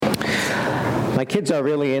My kids are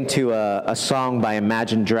really into a song by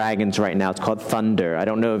Imagine Dragons right now. It's called Thunder. I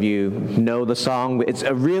don't know if you know the song. It's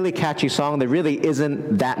a really catchy song. There really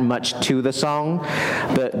isn't that much to the song,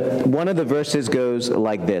 but one of the verses goes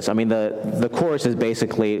like this. I mean, the chorus is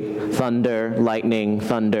basically thunder, lightning,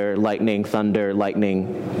 thunder, lightning, thunder,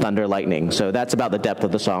 lightning, thunder, lightning. So that's about the depth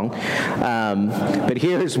of the song. But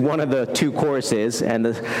here's one of the two choruses, and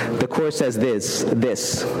the chorus says this.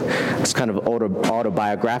 It's kind of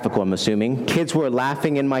autobiographical, I'm assuming. Kids were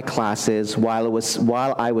laughing in my classes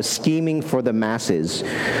while I was scheming for the masses.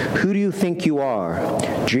 Who do you think you are?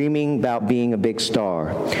 Dreaming about being a big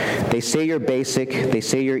star. They say you're basic, they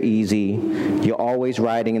say you're easy, you're always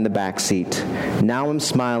riding in the backseat. Now I'm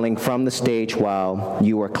smiling from the stage while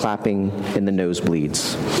you are clapping in the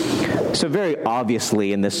nosebleeds. So very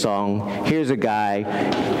obviously in this song, here's a guy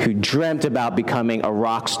who dreamt about becoming a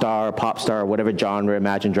rock star, a pop star, or whatever genre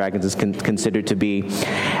Imagine Dragons is considered to be.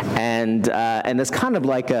 And it's kind of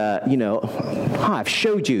like I've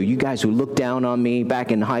showed you guys who looked down on me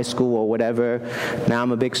back in high school or whatever, now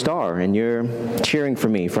I'm a big star, and you're cheering for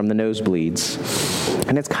me from the nosebleeds.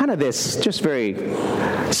 And it's kind of this just very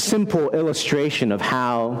simple illustration of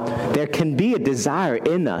how there can be a desire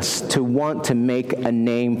in us to want to make a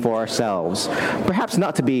name for ourselves. Perhaps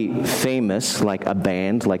not to be famous like a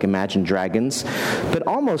band, like Imagine Dragons, but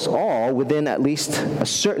almost all within at least a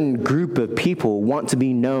certain group of people want to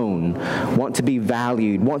be known, want to be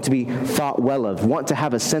valued, want to be thought well of, want to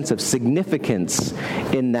have a sense of significance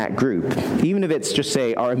in that group. Even if it's just,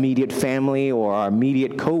 say, our immediate family or our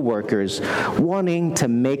immediate co-workers, wanting to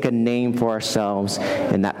make a name for ourselves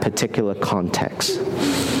in that particular context.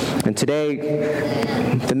 And today,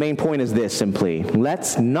 the main point is this simply: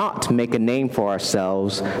 let's not make a name for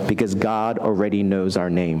ourselves because God already knows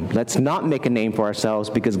our name. Let's not make a name for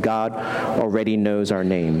ourselves because God already knows our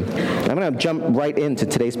name. I'm going to jump right into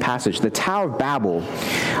today's passage, the Tower of Babel.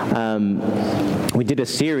 We did a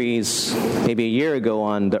series maybe a year ago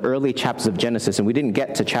on the early chapters of Genesis, and we didn't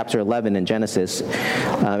get to chapter 11 in Genesis.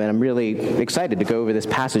 And I'm really excited to go over this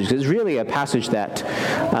passage. It's really a passage that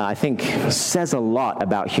I think says a lot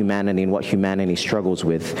about humanity and what humanity struggles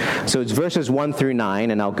with. So it's verses 1 through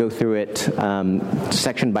 9, and I'll go through it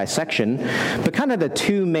section by section. But kind of the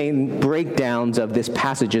two main breakdowns of this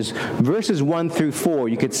passage is verses 1 through 4.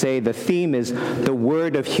 You could say the theme is the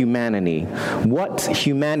word of humanity. What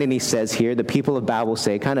humanity says here, the people of Babel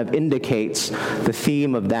say, kind of indicates the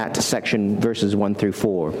theme of that section, verses 1 through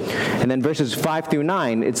 4. And then verses 5 through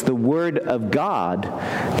 9, it's the word of God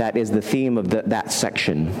that is the theme of that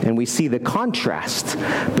section. And we see the contrast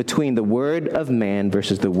between the word of man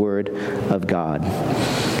versus the word of God.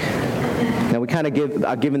 Now we kind of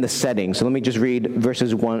are given the setting, so let me just read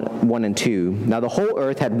verses 1 and 2. Now the whole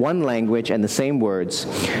earth had one language and the same words,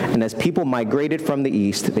 and as people migrated from the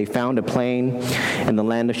east, they found a plain in the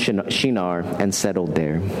land of Shinar and settled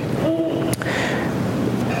there.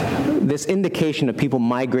 This indication of people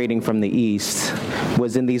migrating from the east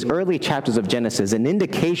was in these early chapters of Genesis an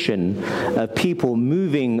indication of people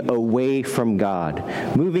moving away from God,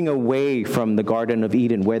 moving away from the Garden of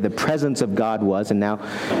Eden where the presence of God was. And now,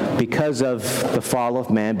 because of the fall of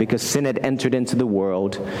man, because sin had entered into the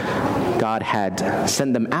world, God had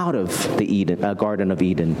sent them out of the Garden of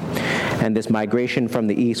Eden. And this migration from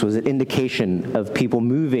the east was an indication of people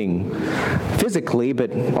moving physically,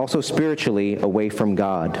 but also spiritually away from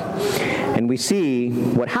God. And we see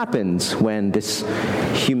what happens when this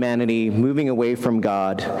humanity moving away from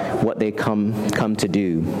God, what they come to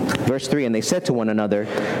do. Verse 3, and they said to one another,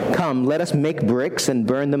 "Come, let us make bricks and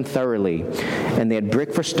burn them thoroughly." And they had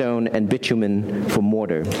brick for stone and bitumen for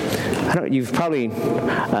mortar. You've probably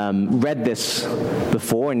read this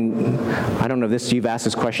before, and I don't know if you've asked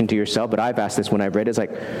this question to yourself, but I've asked this when I've read it. It's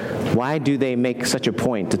like, why do they make such a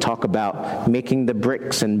point to talk about making the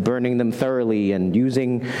bricks and burning them thoroughly and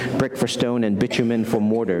using brick for stone and bitumen for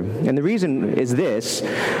mortar? And the reason is this.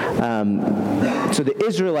 So the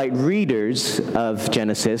Israelite readers of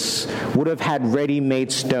Genesis would have had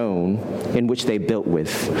ready-made stone in which they built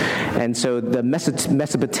with. And so the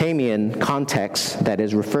Mesopotamian context that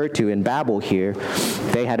is referred to in Babel here,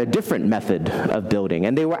 they had a different method of building.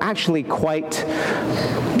 And they were actually quite,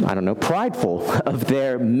 prideful of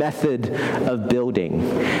their method of building.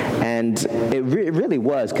 And it really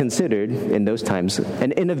was considered in those times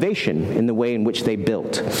an innovation in the way in which they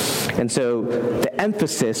built. And so the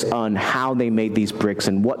emphasis on how they made these bricks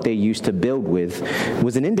and what they used to build with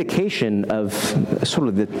was an indication of sort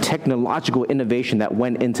of the technological innovation that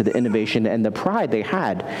went into the innovation and the pride they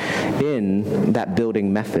had in that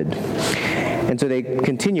building method. And so they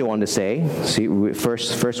continue on to say, see,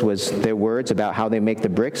 first was their words about how they make the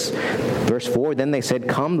bricks. Verse 4, then they said,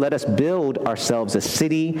 come, let us build ourselves a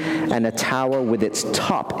city and a tower with its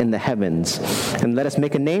top in the heavens, and let us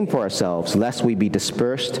make a name for ourselves, lest we be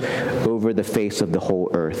dispersed over the face of the whole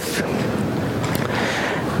earth.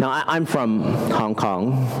 Now, I'm from Hong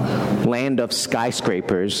Kong, land of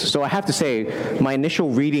skyscrapers, so I have to say, my initial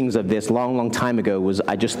readings of this long time ago was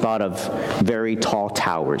I just thought of very tall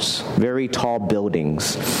towers, very tall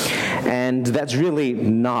buildings. And that's really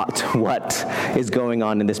not what is going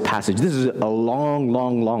on in this passage. This is a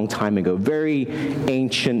long time ago, very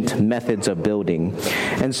ancient methods of building.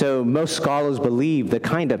 And so most scholars believe the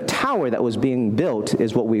kind of tower that was being built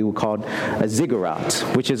is what we would call a ziggurat,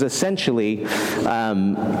 which is essentially,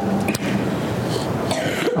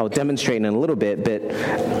 I'll demonstrate in a little bit, but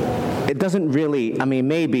it doesn't really,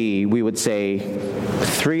 maybe we would say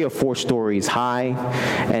 3 or 4 stories high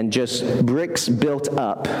and just bricks built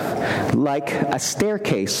up like a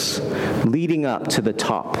staircase leading up to the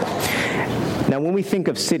top. Now, when we think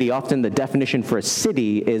of city, often the definition for a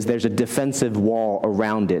city is there's a defensive wall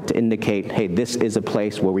around it to indicate, hey, this is a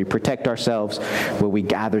place where we protect ourselves, where we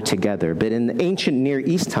gather together. But in the ancient Near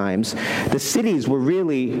East times, the cities were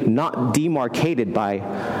really not demarcated by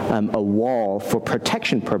a wall for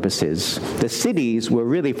protection purposes. The cities were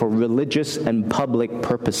really for religious and public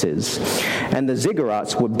purposes. And the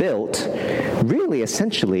ziggurats were built really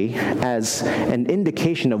essentially as an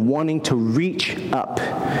indication of wanting to reach up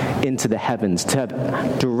into the heavens, to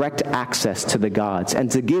have direct access to the gods,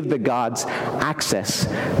 and to give the gods access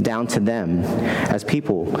down to them as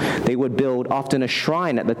people. They would build often a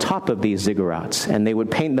shrine at the top of these ziggurats, and they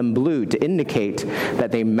would paint them blue to indicate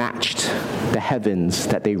that they matched the heavens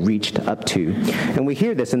that they reached up to. And we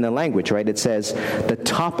hear this in the language, right? It says, the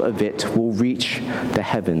top of it will reach the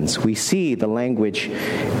heavens. We see the language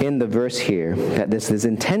in the verse here, that this is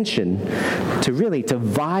intention to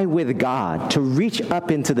vie with God, to reach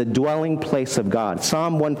up into the dwelling place of God.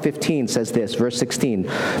 Psalm 115 says this, verse 16,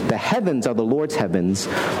 the heavens are the Lord's heavens,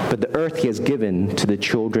 but the earth he has given to the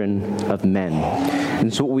children of men.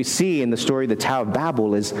 And so what we see in the story of the Tower of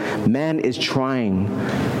Babel is man is trying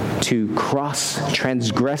to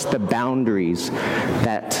transgress the boundaries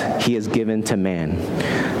that he has given to man,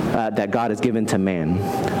 that God has given to man.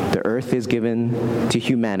 The earth is given to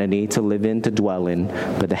humanity to live in, to dwell in,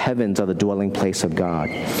 but the heavens are the dwelling place of God.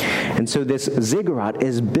 And so this ziggurat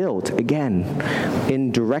is built, again,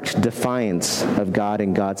 in direct defiance of God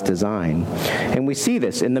and God's design. And we see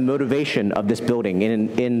this in the motivation of this building,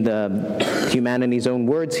 in the humanity's own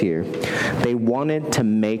words here. They wanted to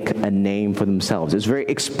make a name for themselves. It's very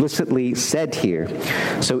explicitly said here.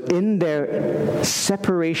 So in their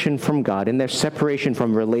separation from God, in their separation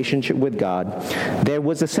from relationship with God, there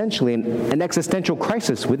was essentially an existential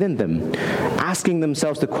crisis within them, asking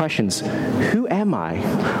themselves the questions, who am I?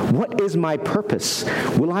 What is my purpose?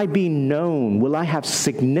 Will I be known? Will I have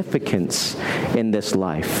significance in this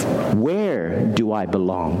life? Where do I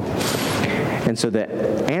belong? And so the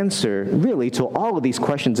answer really to all of these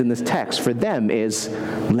questions in this text for them is,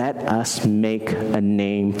 let us make a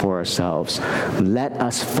name for ourselves. Let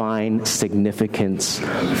us find significance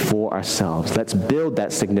for ourselves. Let's build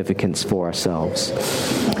that significance for ourselves.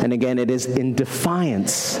 And again, it is in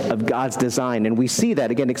defiance of God's design. And we see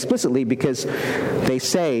that again explicitly because they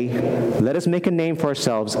say, let us make a name for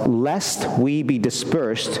ourselves, lest we be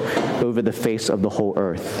dispersed over the face of the whole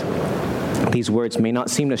earth. These words may not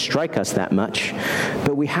seem to strike us that much,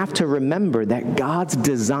 but we have to remember that God's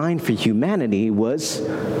design for humanity was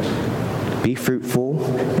be fruitful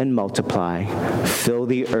and multiply, fill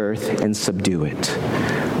the earth and subdue it.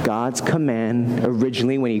 God's command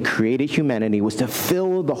originally when he created humanity was to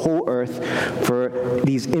fill the whole earth for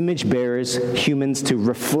these image bearers, humans, to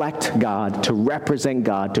reflect God, to represent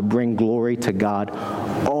God, to bring glory to God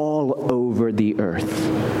all over the earth.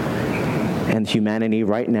 And humanity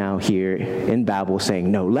right now here in Babel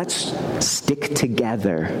saying, no, let's stick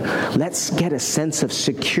together. Let's get a sense of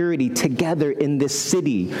security together in this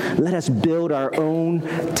city. Let us build our own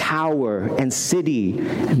tower and city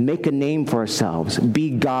and make a name for ourselves. Be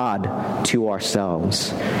God to ourselves.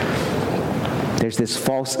 There's this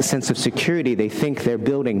false sense of security they think they're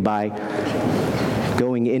building by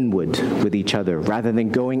going inward with each other rather than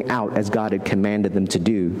going out as God had commanded them to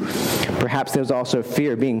do. Perhaps there's also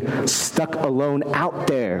fear being stuck alone out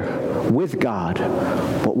there with God.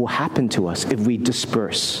 What will happen to us if we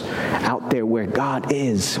disperse out there where God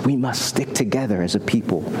is? We must stick together as a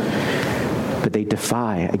people. But they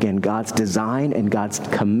defy, again, God's design and God's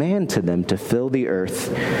command to them to fill the earth,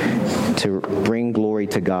 to bring glory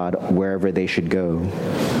to God wherever they should go.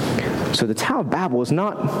 So the Tower of Babel is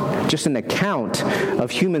not just an account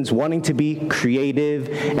of humans wanting to be creative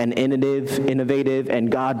and innovative,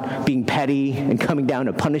 and God being petty and coming down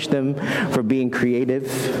to punish them for being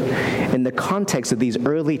creative. In the context of these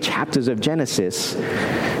early chapters of Genesis,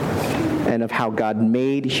 and of how God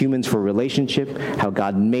made humans for relationship, how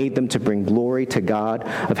God made them to bring glory to God,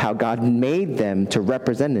 of how God made them to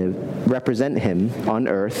represent Him on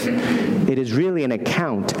earth, it is really an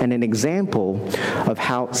account and an example of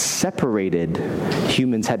how separated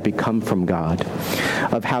humans had become from God,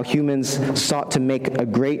 of how humans sought to make a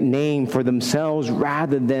great name for themselves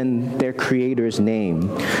rather than their Creator's name,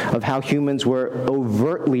 of how humans were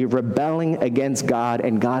overtly rebelling against God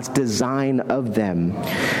and God's design of them,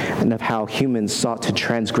 and of how humans sought to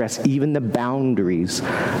transgress even the boundaries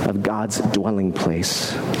of God's dwelling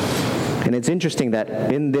place. And it's interesting that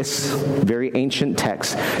in this very ancient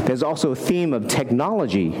text, there's also a theme of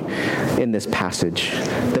technology in this passage.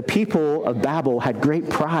 The people of Babel had great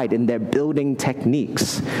pride in their building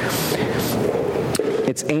techniques.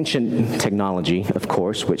 It's ancient technology, of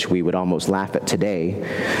course, which we would almost laugh at today,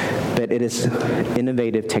 but it is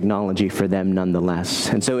innovative technology for them nonetheless.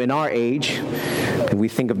 And so in our age, we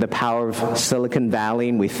think of the power of Silicon Valley,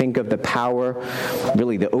 and we think of the power,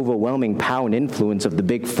 really the overwhelming power and influence of the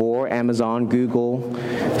big four, Amazon, Google,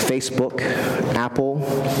 Facebook, Apple.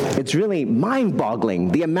 It's really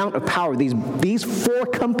mind-boggling the amount of power these four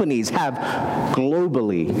companies have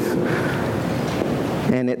globally.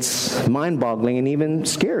 And it's mind-boggling and even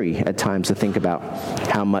scary at times to think about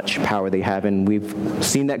how much power they have. And we've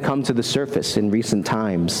seen that come to the surface in recent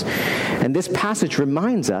times. And this passage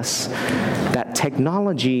reminds us that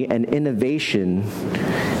technology and innovation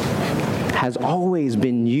has always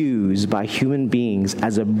been used by human beings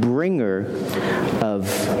as a bringer of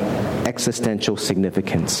existential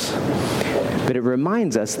significance. But it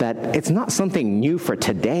reminds us that it's not something new for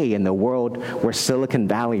today in the world where Silicon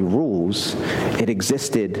Valley rules. It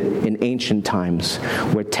existed in ancient times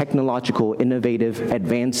where technological innovative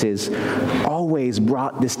advances always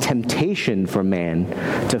brought this temptation for man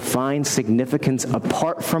to find significance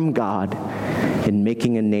apart from God in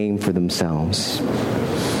making a name for themselves.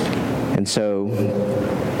 And so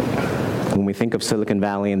when we think of Silicon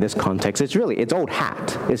Valley in this context, it's old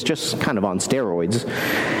hat. It's just kind of on steroids.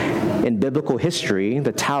 In biblical history,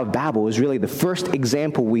 the Tower of Babel is really the first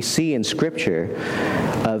example we see in Scripture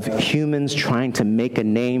of humans trying to make a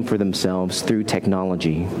name for themselves through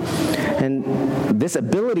technology. And this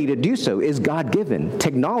ability to do so is God-given.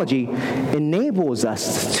 Technology enables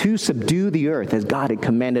us to subdue the earth as God had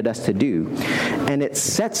commanded us to do. And it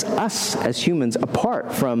sets us as humans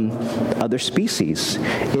apart from other species.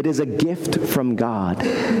 It is a gift from God.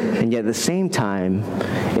 And yet at the same time,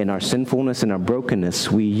 in our sinfulness and our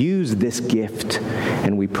brokenness, we use this gift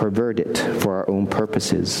and we pervert it for our own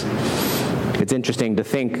purposes. It's interesting to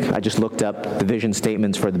think, I just looked up the vision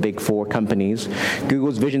statements for the big four companies.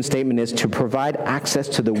 Google's vision statement is to provide access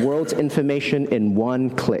to the world's information in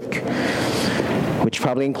one click, which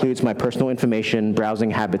probably includes my personal information,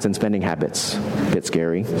 browsing habits, and spending habits. A bit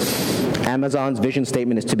scary. Amazon's vision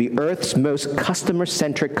statement is to be Earth's most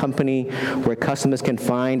customer-centric company where customers can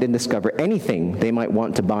find and discover anything they might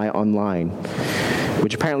want to buy online,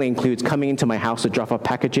 which apparently includes coming into my house to drop off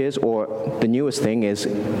packages, or the newest thing is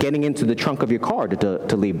getting into the trunk of your car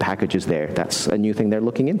to leave packages there. That's a new thing they're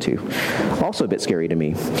looking into. Also a bit scary to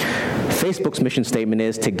me. Facebook's mission statement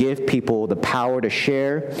is to give people the power to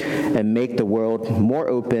share and make the world more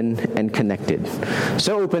open and connected.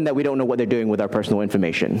 So open that we don't know what they're doing with our personal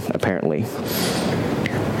information, apparently.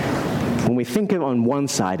 When we think of it on one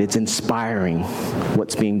side, it's inspiring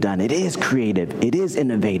what's being done. It is creative. It is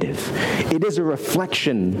innovative. It is a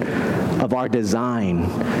reflection of our design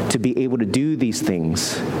to be able to do these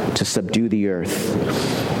things, to subdue the earth.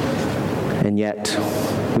 And yet,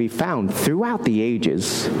 we found throughout the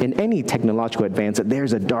ages, in any technological advance, that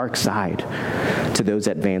there's a dark side to those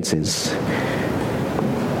advances.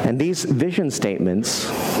 And these vision statements,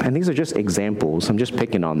 and these are just examples, I'm just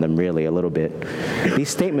picking on them really a little bit. These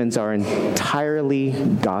statements are entirely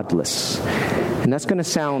godless. And that's going to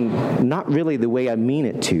sound not really the way I mean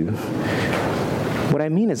it to. What I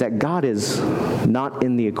mean is that God is not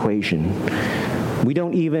in the equation. We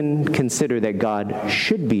don't even consider that God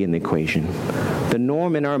should be in the equation. The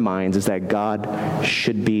norm in our minds is that God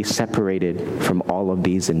should be separated from all of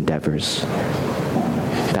these endeavors.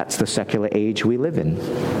 That's the secular age we live in.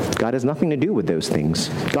 God has nothing to do with those things.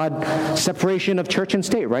 Separation of church and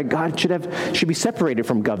state, right? God should be separated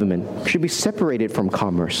from government, should be separated from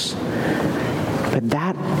commerce. But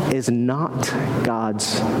that is not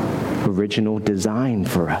God's original design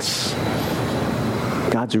for us.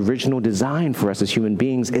 God's original design for us as human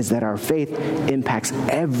beings is that our faith impacts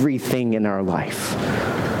everything in our life.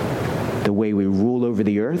 The way we rule over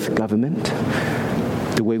the earth, government,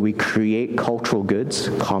 the way we create cultural goods,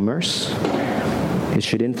 commerce, it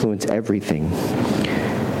should influence everything.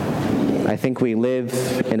 I think we live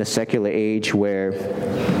in a secular age where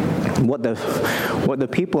what the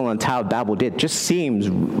people on Tower of Babel did just seems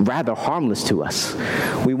rather harmless to us.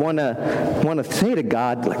 We want to say to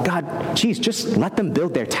God, like, God, geez, just let them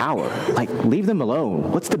build their tower. Like, leave them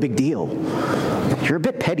alone. What's the big deal? You're a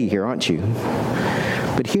bit petty here, aren't you?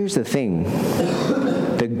 But here's the thing.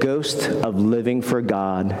 The ghost of living for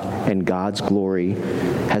God and God's glory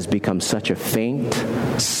has become such a faint,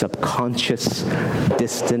 subconscious,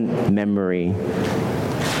 distant memory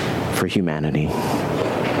for humanity.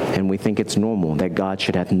 And we think it's normal that God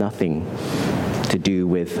should have nothing to do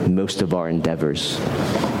with most of our endeavors.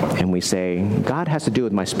 And we say, God has to do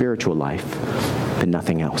with my spiritual life, but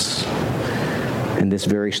nothing else. And this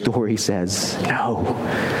very story says, no,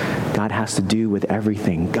 God has to do with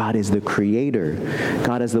everything. God is the creator.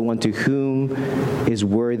 God is the one to whom is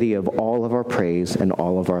worthy of all of our praise and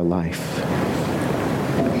all of our life.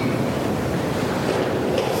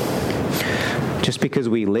 Just because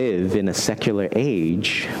we live in a secular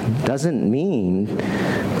age doesn't mean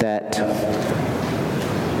that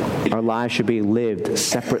our lives should be lived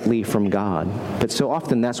separately from God. But so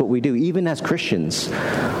often that's what we do. Even as Christians,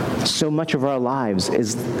 so much of our lives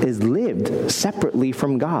is lived separately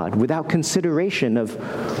from God without consideration of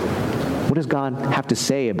what does God have to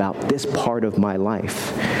say about this part of my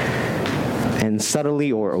life. And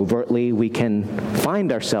subtly or overtly, we can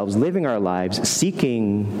find ourselves living our lives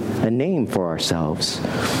seeking a name for ourselves,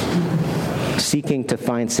 seeking to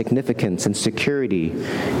find significance and security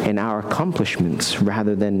in our accomplishments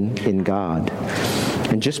rather than in God.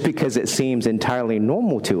 And just because it seems entirely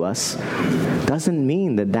normal to us doesn't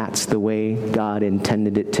mean that that's the way God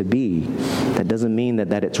intended it to be. That doesn't mean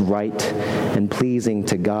that it's right and pleasing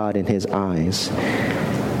to God in His eyes.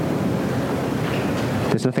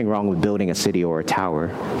 There's nothing wrong with building a city or a tower.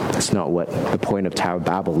 That's not what the point of Tower of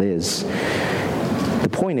Babel is. The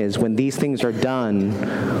point is, when these things are done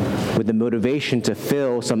with the motivation to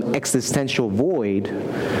fill some existential void,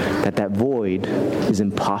 that void is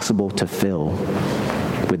impossible to fill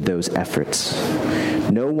with those efforts.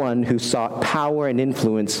 No one who sought power and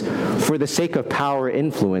influence for the sake of power and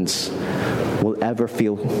influence will ever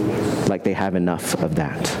feel like they have enough of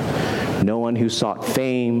that. No one who sought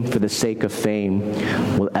fame for the sake of fame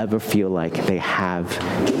will ever feel like they have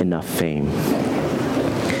enough fame.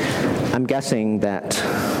 I'm guessing that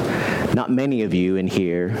not many of you in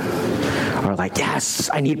here are like,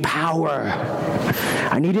 yes, I need power.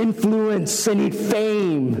 I need influence. I need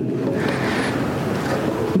fame.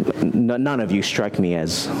 None of you strike me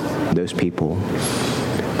as those people.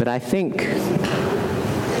 But I think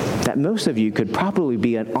that most of you could probably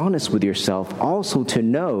be honest with yourself also to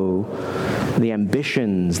know the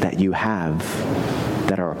ambitions that you have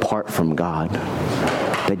that are apart from God,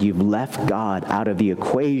 that you've left God out of the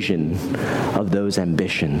equation of those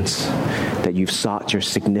ambitions, that you've sought your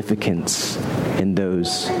significance in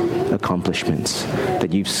those accomplishments,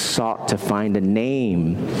 that you've sought to find a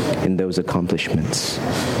name in those accomplishments.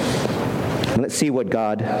 Let's see what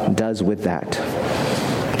God does with that.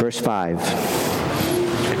 Verse 5.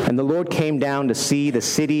 And the Lord came down to see the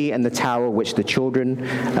city and the tower which the children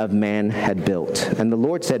of man had built. And the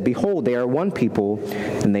Lord said, behold, they are one people,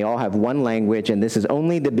 and they all have one language, and this is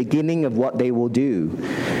only the beginning of what they will do.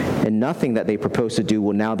 And nothing that they propose to do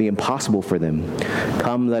will now be impossible for them.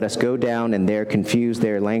 Come, let us go down and there confuse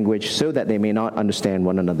their language, so that they may not understand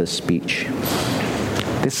one another's speech.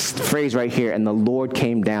 This phrase right here, and the Lord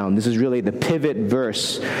came down, this is really the pivot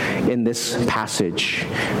verse in this passage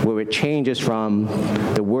where it changes from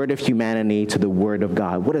the word of humanity to the word of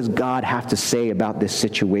God. What does God have to say about this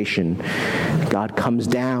situation? God comes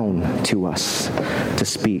down to us to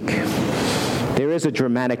speak. There is a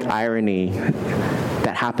dramatic irony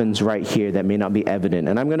that happens right here that may not be evident,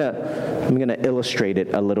 and I'm gonna illustrate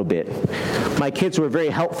it a little bit. My kids were very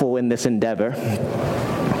helpful in this endeavor.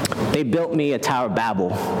 They built me a Tower of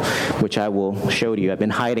Babel, which I will show to you. I've been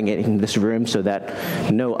hiding it in this room so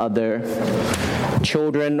that no other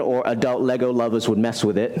children or adult Lego lovers would mess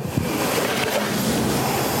with it.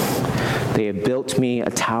 They have built me a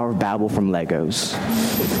Tower of Babel from Legos.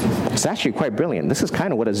 It's actually quite brilliant. This is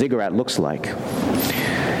kind of what a ziggurat looks like.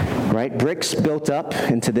 Right? Bricks built up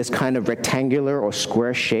into this kind of rectangular or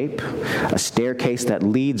square shape, a staircase that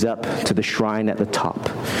leads up to the shrine at the top.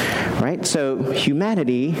 Right? So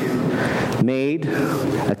humanity made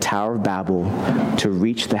a Tower of Babel to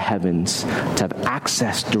reach the heavens, to have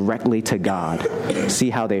access directly to God. See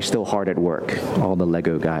how they're still hard at work, all the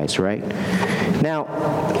Lego guys, right? Now,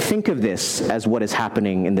 think of this as what is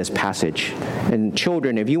happening in this passage. And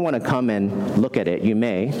children, if you want to come and look at it, you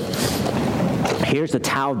may. Here's the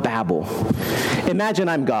Tower of Babel. Imagine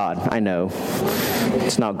I'm God. I know.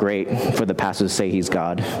 It's not great for the pastor to say he's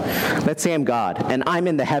God. Let's say I'm God, and I'm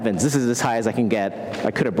in the heavens. This is as high as I can get.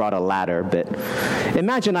 I could have brought a ladder, but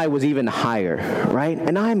imagine I was even higher, right?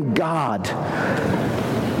 And I'm God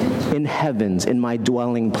in heavens, in my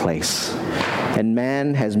dwelling place. And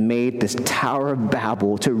man has made this Tower of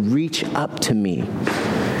Babel to reach up to me,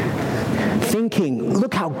 thinking,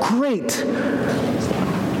 look how great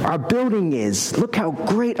our building is. Look how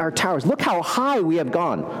great our towers. Look how high we have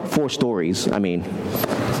gone. 4 stories. I mean,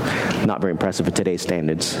 not very impressive for today's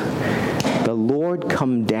standards. The Lord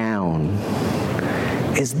come down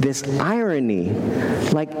is this irony.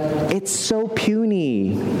 Like, it's so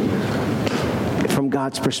puny from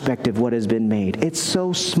God's perspective, what has been made. It's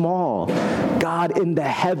so small. God in the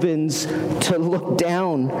heavens to look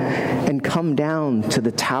down and come down to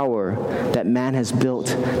the tower that man has built,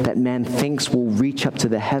 that man thinks will reach up to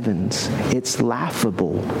the heavens. It's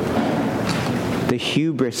laughable. The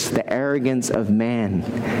hubris, the arrogance of man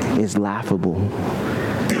is laughable.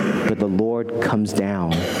 But the Lord comes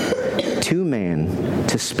down to man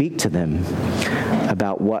to speak to them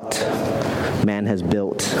about what man has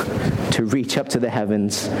built to reach up to the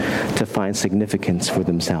heavens to find significance for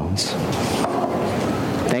themselves.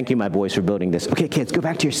 Thank you, my boys, for building this. Okay, kids, go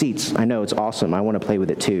back to your seats. I know, it's awesome. I want to play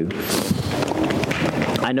with it too.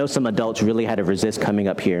 I know some adults really had to resist coming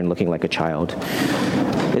up here and looking like a child.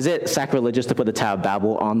 Is it sacrilegious to put the Tower of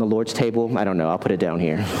Babel on the Lord's table? I don't know. I'll put it down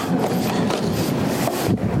here.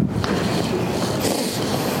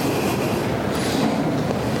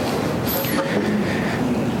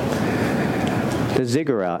 The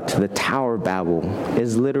ziggurat, the Tower of Babel,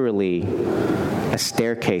 is literally a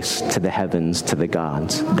staircase to the heavens, to the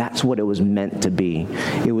gods. That's what it was meant to be.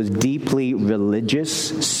 It was deeply religious,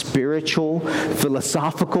 spiritual,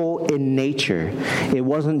 philosophical in nature. It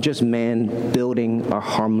wasn't just man building a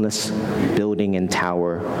harmless building and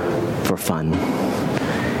tower for fun.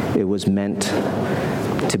 It was meant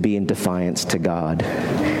to be in defiance to God.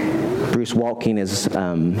 Bruce Waltke, in his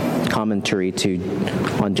commentary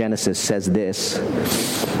on Genesis, says this: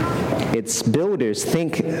 its builders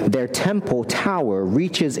think their temple tower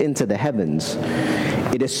reaches into the heavens.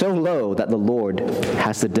 It is so low that the Lord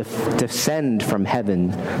has to descend from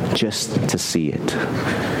heaven just to see it.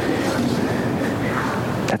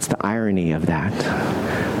 That's the irony of that.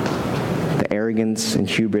 The arrogance and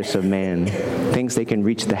hubris of man thinks they can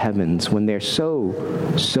reach the heavens when they're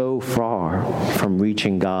so far from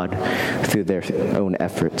reaching God through their own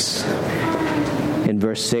efforts. In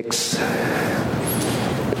verse 6,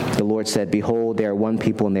 the Lord said, "Behold, they are one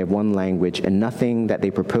people and they have one language, and nothing that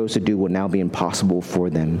they propose to do will now be impossible for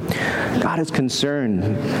them." God is concerned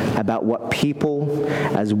about what people,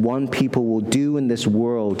 as one people, will do in this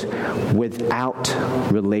world without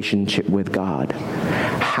relationship with God.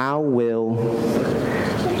 How will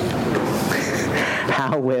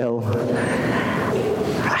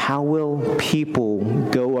people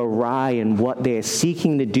go awry in what they are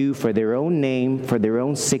seeking to do for their own name, for their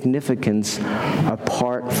own significance,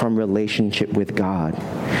 apart from relationship with God?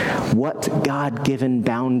 What God-given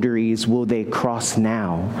boundaries will they cross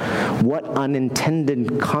now? What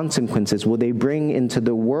unintended consequences will they bring into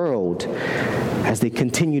the world as they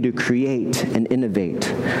continue to create and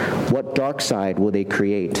innovate? What dark side will they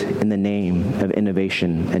create in the name of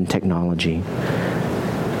innovation and technology?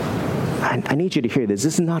 I need you to hear this.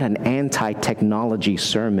 This is not an anti-technology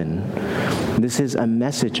sermon. This is a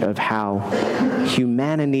message of how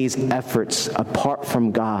humanity's efforts apart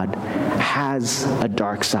from God has a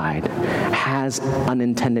dark side, has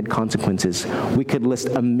unintended consequences. We could list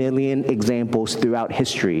a million examples throughout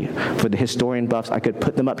history. For the historian buffs, I could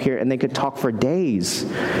put them up here and they could talk for days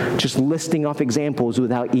just listing off examples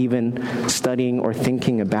without even studying or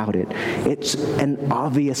thinking about it. It's an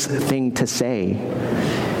obvious thing to say.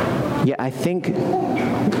 Yet I think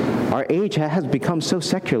our age has become so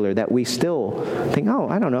secular that we still think, oh,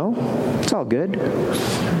 I don't know, it's all good.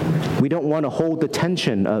 We don't want to hold the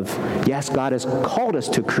tension of, yes, God has called us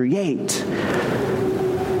to create.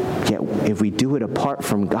 Yet if we do it apart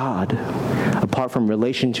from God, apart from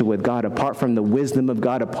relationship with God, apart from the wisdom of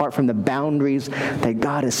God, apart from the boundaries that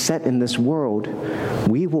God has set in this world,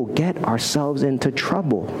 we will get ourselves into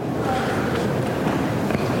trouble.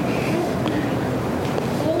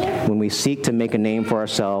 when we seek to make a name for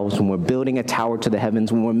ourselves, when we're building a tower to the heavens,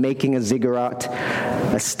 when we're making a ziggurat,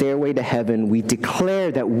 a stairway to heaven, we declare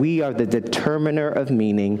that we are the determiner of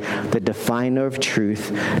meaning, the definer of truth,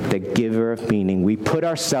 the giver of meaning. We put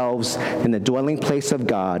ourselves in the dwelling place of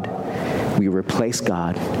God. We replace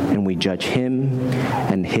God, and we judge him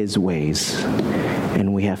and his ways.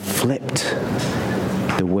 And we have flipped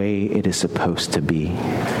the way it is supposed to be,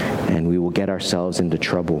 and we will get ourselves into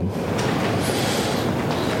trouble.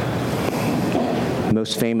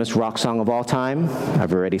 Most famous rock song of all time,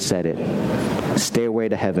 I've already said it. Stairway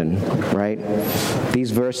to Heaven, right?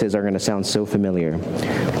 These verses are going to sound so familiar.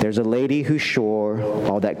 There's a lady who's sure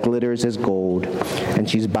all that glitters is gold, and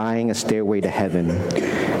she's buying a stairway to heaven.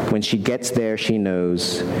 When she gets there, she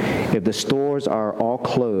knows if the stores are all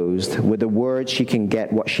closed, with a word she can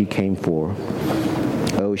get what she came for.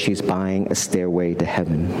 Oh, she's buying a stairway to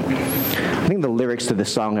heaven. I think the lyrics to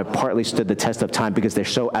this song have partly stood the test of time because they're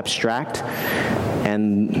so abstract,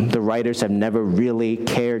 and the writers have never really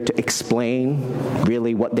cared to explain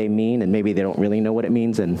really what they mean, and maybe they don't really know what it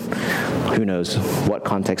means, and who knows what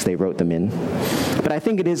context they wrote them in. But I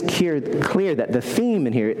think it is clear that the theme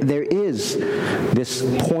in here, there is this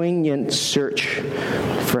poignant search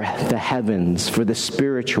for the heavens, for the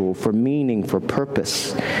spiritual, for meaning, for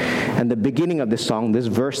purpose. And the beginning of this song, this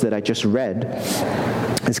verse that I just read,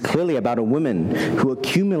 is clearly about a woman who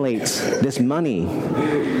accumulates this money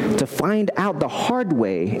to find out the hard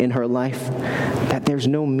way in her life that there's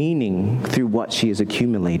no meaning through what she has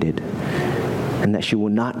accumulated, and that she will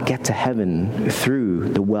not get to heaven through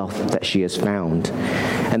the wealth that she has found.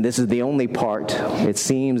 And this is the only part, it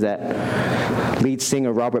seems, that lead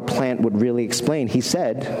singer Robert Plant would really explain. He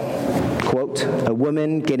said, quote, "A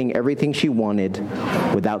woman getting everything she wanted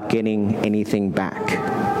without getting anything back."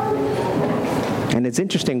 And it's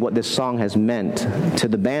interesting what this song has meant to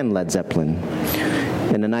the band Led Zeppelin.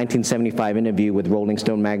 In a 1975 interview with Rolling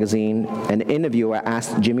Stone magazine, an interviewer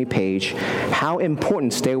asked Jimmy Page how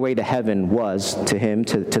important Stairway to Heaven was to him,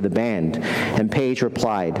 to the band. And Page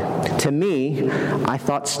replied, "To me, I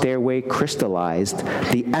thought Stairway crystallized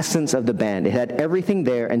the essence of the band. It had everything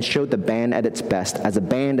there and showed the band at its best, as a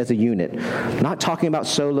band, as a unit. Not talking about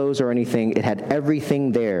solos or anything, it had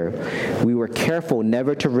everything there. We were careful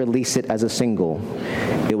never to release it as a single.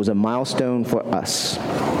 It was a milestone for us.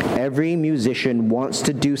 Every musician wants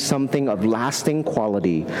to do something of lasting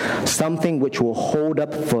quality, something which will hold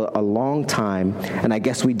up for a long time, and I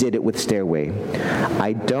guess we did it with Stairway.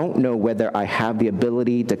 I don't know whether I have the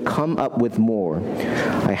ability to come up with more.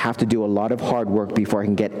 I have to do a lot of hard work before I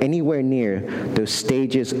can get anywhere near those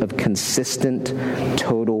stages of consistent,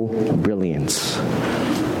 total brilliance."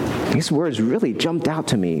 These words really jumped out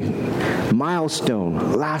to me.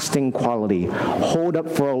 Milestone, lasting quality, hold up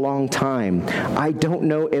for a long time. I don't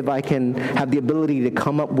know if I can have the ability to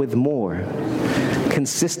come up with more.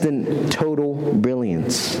 Consistent, total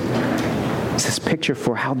brilliance. It's this picture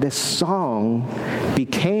for how this song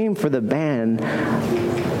became for the band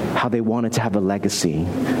how they wanted to have a legacy,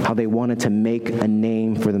 how they wanted to make a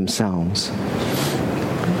name for themselves.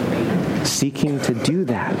 Seeking to do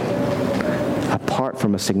that apart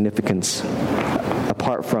from significance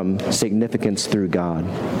through God.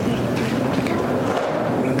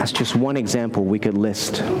 That's just one example we could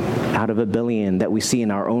list out of a billion that we see in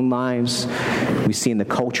our own lives, we see in the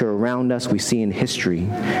culture around us, we see in history.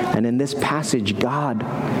 And in this passage, God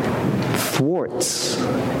thwarts,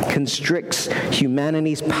 constricts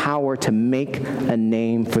humanity's power to make a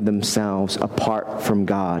name for themselves apart from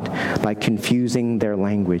God by confusing their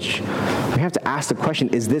language. We have to ask the question,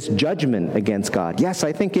 is this judgment against God? Yes,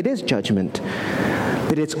 I think it is judgment.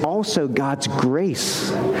 But it's also God's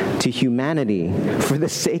grace to humanity for the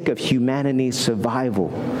sake of humanity's survival.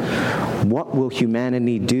 What will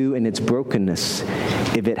humanity do in its brokenness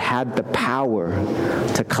if it had the power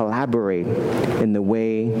to collaborate in the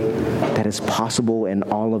way that is possible in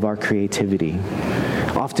all of our creativity?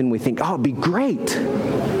 Often we think, oh, it'd be great.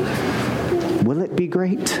 Will it be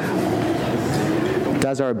great?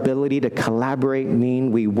 Does our ability to collaborate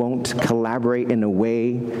mean we won't collaborate in a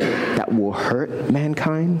way that will hurt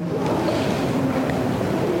mankind?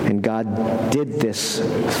 And God did this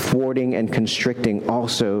thwarting and constricting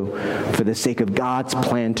also for the sake of God's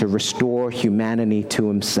plan to restore humanity to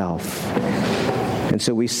himself. And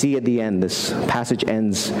so we see at the end, this passage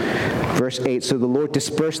ends, verse 8, "So the Lord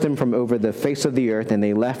dispersed them from over the face of the earth, and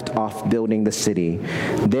they left off building the city.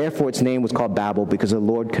 Therefore its name was called Babel, because the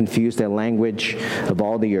Lord confused their language of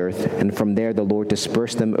all the earth. And from there the Lord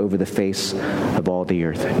dispersed them over the face of all the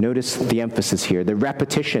earth." Notice the emphasis here, the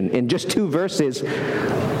repetition. In just 2 verses,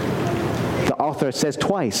 the author says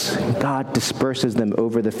twice, God disperses them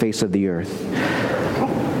over the face of the earth.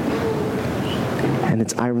 And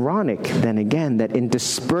it's ironic, then again, that in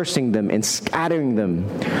dispersing them and scattering them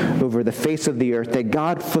over the face of the earth, that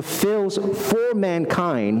God fulfills for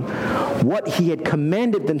mankind what he had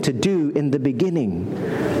commanded them to do in the beginning.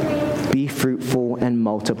 Be fruitful and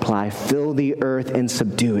multiply, fill the earth and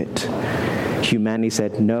subdue it. Humanity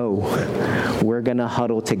said, no, we're going to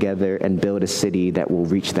huddle together and build a city that will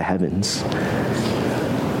reach the heavens.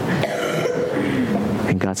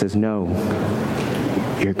 And God says, no,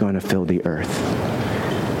 you're going to fill the earth.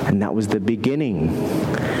 And that was the beginning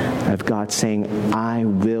of God saying, I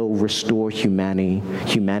will restore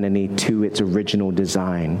humanity to its original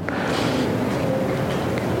design.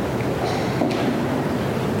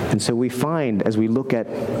 And so we find, as we look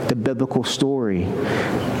at the biblical story,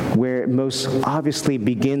 where it most obviously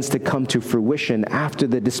begins to come to fruition after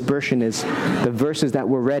the dispersion is the verses that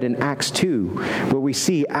were read in Acts 2, where we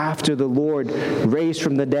see after the Lord raised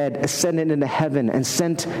from the dead, ascended into heaven, and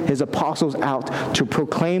sent his apostles out to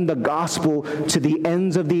proclaim the gospel to the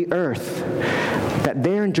ends of the earth, that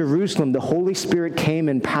there in Jerusalem the Holy Spirit came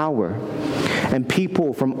in power, and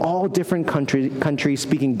people from all different countries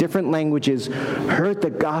speaking different languages heard the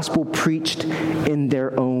gospel preached in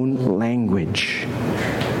their own language.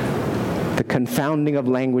 The confounding of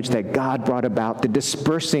language that God brought about, the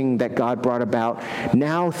dispersing that God brought about,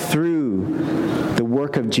 now through the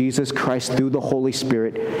work of Jesus Christ, through the Holy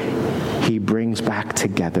Spirit, he brings back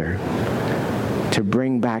together. To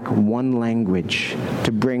bring back one language,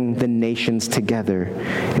 to bring the nations together.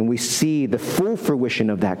 And we see the full fruition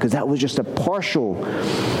of that, because that was just a partial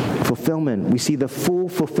fulfillment. We see the full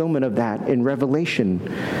fulfillment of that in Revelation.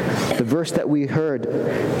 The verse that we heard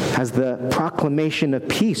as the proclamation of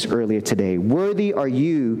peace earlier today. Worthy are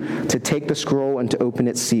you to take the scroll and to open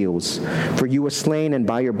its seals. For you were slain, and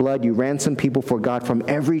by your blood you ransomed people for God from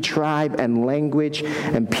every tribe and language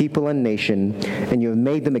and people and nation. And you have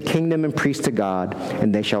made them a kingdom and priests to God,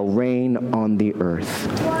 and they shall reign on the earth.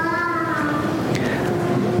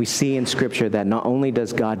 We see in Scripture that not only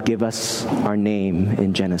does God give us our name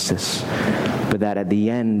in Genesis, but that at the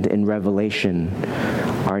end in Revelation,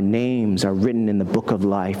 our names are written in the book of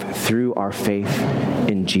life through our faith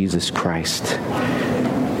in Jesus Christ.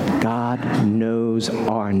 God knows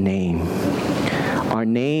our name. Our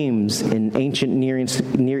names in ancient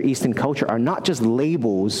Near Eastern culture are not just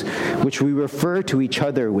labels which we refer to each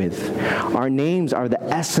other with. Our names are the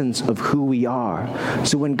essence of who we are.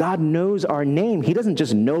 So when God knows our name, he doesn't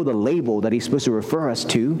just know the label that he's supposed to refer us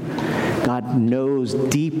to. God knows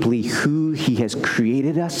deeply who he has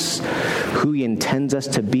created us, who he intends us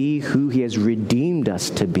to be, who he has redeemed us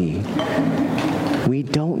to be. We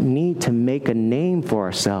don't need to make a name for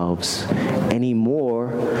ourselves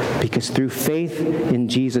anymore, because through faith in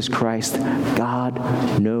Jesus Christ,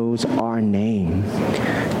 God knows our name.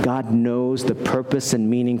 God knows the purpose and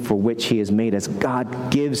meaning for which he has made us.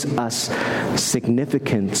 God gives us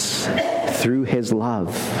significance through his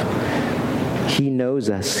love. He knows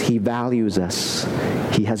us. He values us.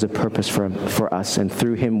 He has a purpose for us, and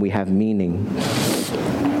through him we have meaning.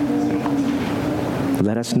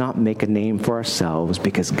 Let us not make a name for ourselves,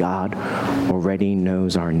 because God already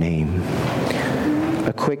knows our name.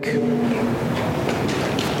 A quick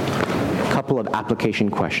couple of application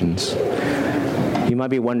questions. You might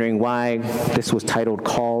be wondering why this was titled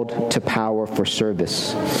Called to Power for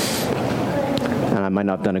Service. And I might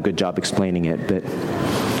not have done a good job explaining it, but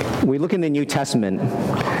we look in the New Testament,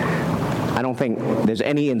 I don't think there's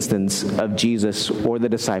any instance of Jesus or the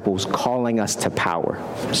disciples calling us to power.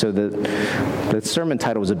 So the sermon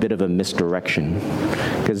title is a bit of a misdirection,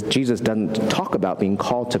 because Jesus doesn't talk about being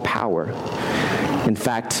called to power. In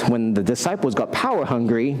fact, when the disciples got power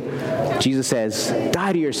hungry, Jesus says,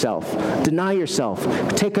 die to yourself, deny yourself,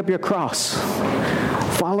 take up your cross,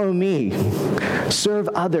 follow me, serve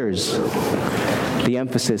others. The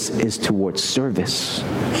emphasis is towards service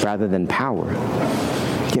rather than power.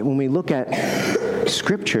 Yet when we look at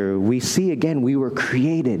Scripture, we see again we were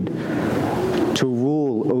created to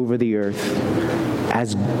rule over the earth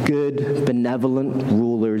as good, benevolent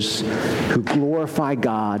rulers who glorify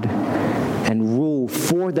God and rule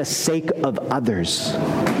for the sake of others.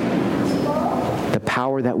 The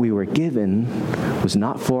power that we were given was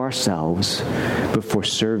not for ourselves, but for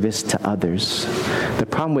service to others. The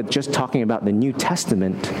problem with just talking about the New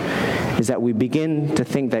Testament is that we begin to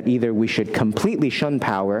think that either we should completely shun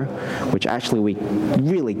power, which actually we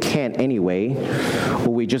really can't anyway, or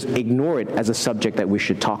we just ignore it as a subject that we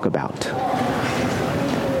should talk about.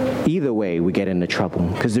 Either way, we get into trouble,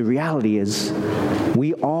 because the reality is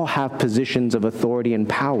We all have positions of authority and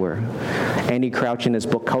power. Andy Crouch in his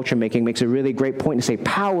book Culture Making makes a really great point to say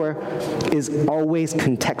power is always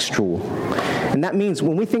contextual. And that means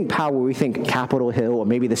when we think power, we think Capitol Hill or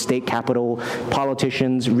maybe the state capitol,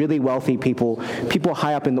 politicians, really wealthy people, people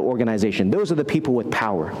high up in the organization. Those are the people with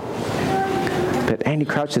power. But Andy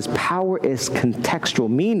Crouch says power is contextual,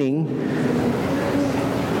 meaning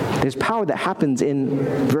there's power that happens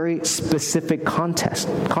in very specific context.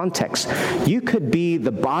 You could be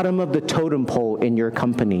the bottom of the totem pole in your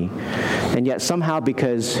company, and yet somehow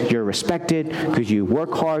because you're respected, because you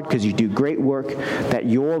work hard, because you do great work, that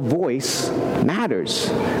your voice matters.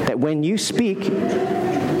 That when you speak,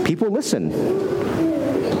 people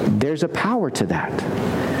listen. There's a power to that.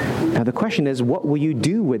 Now the question is, what will you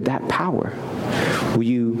do with that power? Will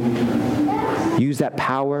you use that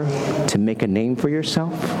power to make a name for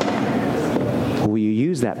yourself? Or will you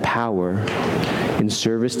use that power in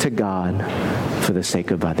service to God for the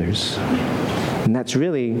sake of others? And that's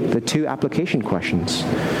really the two application questions.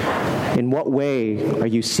 In what way are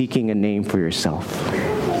you seeking a name for yourself?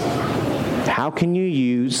 How can you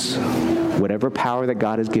use whatever power that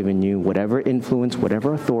God has given you, whatever influence,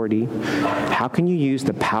 whatever authority, how can you use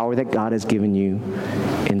the power that God has given you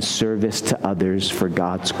in service to others for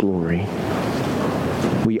God's glory?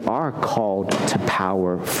 We are called to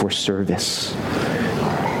power for service,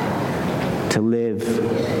 to live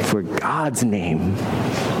for God's name,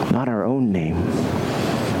 not our own name.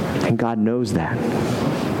 And God knows that.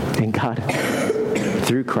 And God,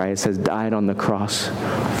 through Christ, has died on the cross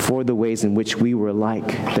for the ways in which we were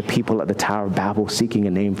like the people at the Tower of Babel seeking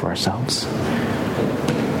a name for ourselves.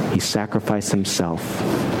 He sacrificed himself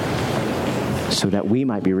so that we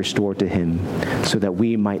might be restored to him, so that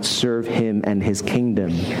we might serve him and his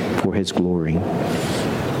kingdom for his glory.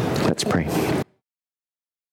 Let's pray.